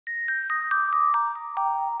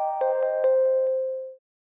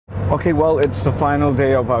Okay, well, it's the final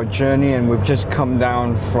day of our journey and we've just come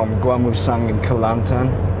down from Gua Musang in Kelantan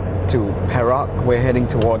to Perak. We're heading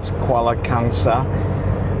towards Kuala Kangsar.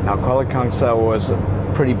 Now, Kuala Kangsar was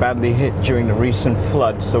pretty badly hit during the recent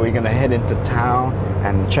floods, so we're going to head into town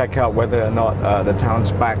and check out whether or not the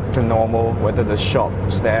town's back to normal, whether the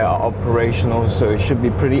shops there are operational. So it should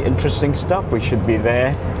be pretty interesting stuff. We should be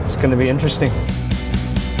there. It's going to be interesting.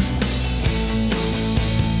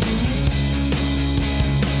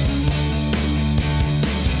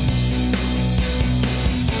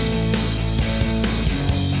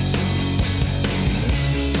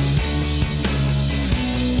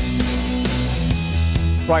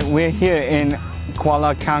 Right, we're here in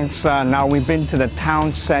Kuala Kangsar. Now we've been to the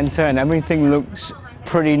town centre and everything looks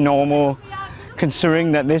pretty normal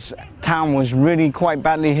considering that this town was really quite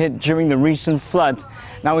badly hit during the recent flood.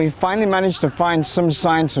 Now we finally managed to find some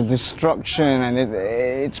signs of destruction and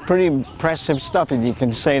it's pretty impressive stuff, if you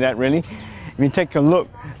can say that really. If you take a look,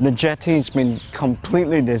 the jetty's been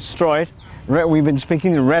completely destroyed. We've been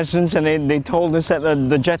speaking to residents and they told us that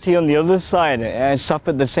the jetty on the other side has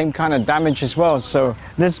suffered the same kind of damage as well. So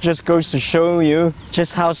this just goes to show you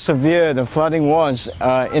just how severe the flooding was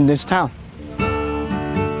in this town.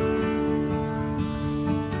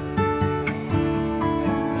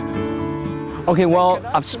 Okay, well,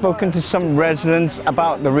 I've spoken to some residents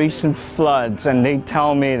about the recent floods and they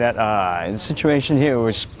tell me that the situation here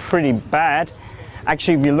was pretty bad.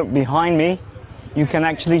 Actually, if you look behind me, you can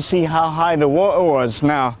actually see how high the water was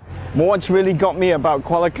now. But what's really got me about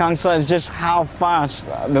Kuala Kangsar is just how fast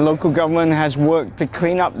the local government has worked to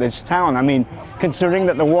clean up this town. I mean, considering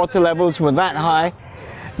that the water levels were that high,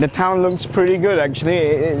 the town looks pretty good actually.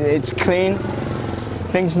 It's clean.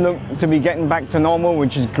 Things look to be getting back to normal,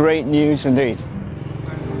 which is great news indeed.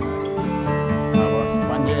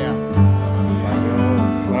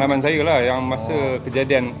 Pengalaman saya lah yang masa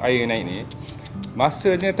kejadian air naik ni,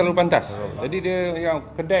 masanya terlalu pantas. Jadi dia yang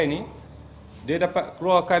kedai ni dia dapat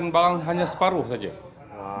keluarkan barang hanya separuh saja.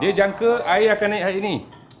 Dia jangka air akan naik hari ni.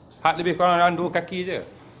 Had lebih kurang dalam 2 kaki je.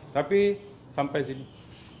 Tapi sampai sini.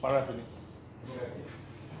 Parah sini.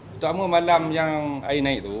 Terutama malam yang air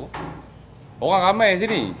naik tu, orang ramai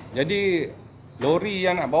sini. Jadi lori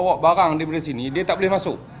yang nak bawa barang daripada sini dia tak boleh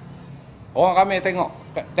masuk. Orang ramai tengok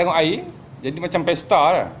air, jadi macam pesta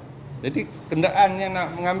lah. Jadi kenderaan yang nak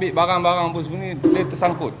mengambil barang-barang pun sebenarnya dia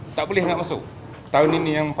tersangkut, tak boleh nak masuk. Tahun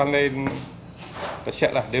ini yang paling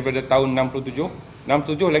dahsyat lah daripada tahun 67.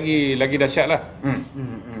 67 lagi dahsyat lah.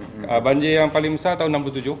 Banjir yang paling besar tahun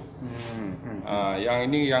 67. Yang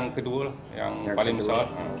ini yang kedua lah, yang paling besar.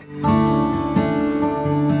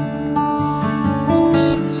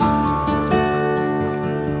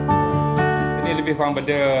 Ini lebih kurang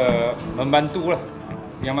pada membantu lah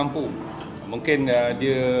yang mampu. Mungkin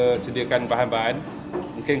dia sediakan bahan-bahan.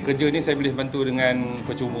 Mungkin kerja ni saya boleh bantu dengan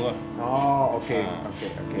percuma. Oh, okey.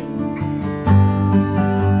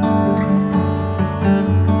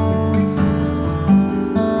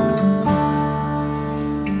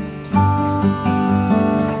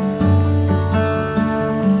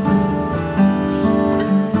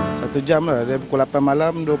 Satu jam lah, dari pukul 8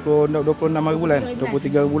 malam, 26 hari bulan.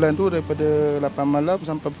 23 hari bulan tu daripada 8 malam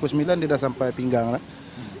sampai pukul 9 dia dah sampai pinggang lah.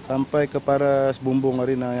 Sampai ke paras bumbung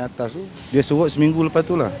arena yang atas tu. Dia surut seminggu lepas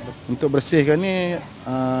tu lah. Untuk bersihkan ni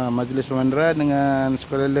majlis pemandaran dengan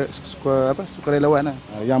sukarelawan lah.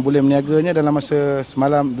 Yang boleh meniaganya dalam masa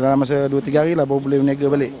semalam, dalam masa 2-3 hari lah baru boleh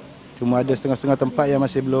meniaga balik. Cuma ada setengah-setengah tempat yang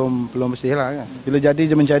masih belum bersih lah kan. Bila jadi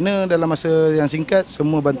je bencana dalam masa yang singkat,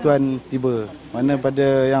 semua bantuan tiba. Mana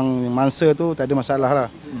pada yang mangsa tu tak ada masalah lah.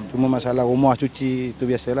 Cuma masalah rumah cuci tu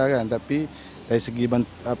biasalah kan. Tapi dari segi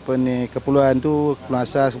keperluan tu, keperluan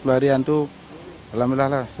asas, keperluan harian tu, alhamdulillah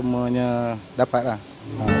lah semuanya dapat lah.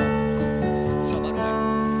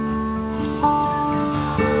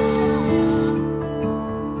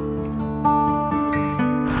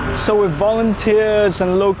 So with volunteers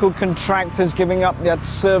and local contractors giving up their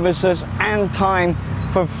services and time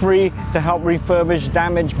for free to help refurbish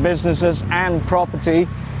damaged businesses and property,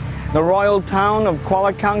 the royal town of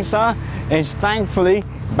Kuala Kangsar is thankfully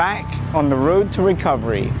back on the road to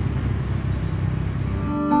recovery.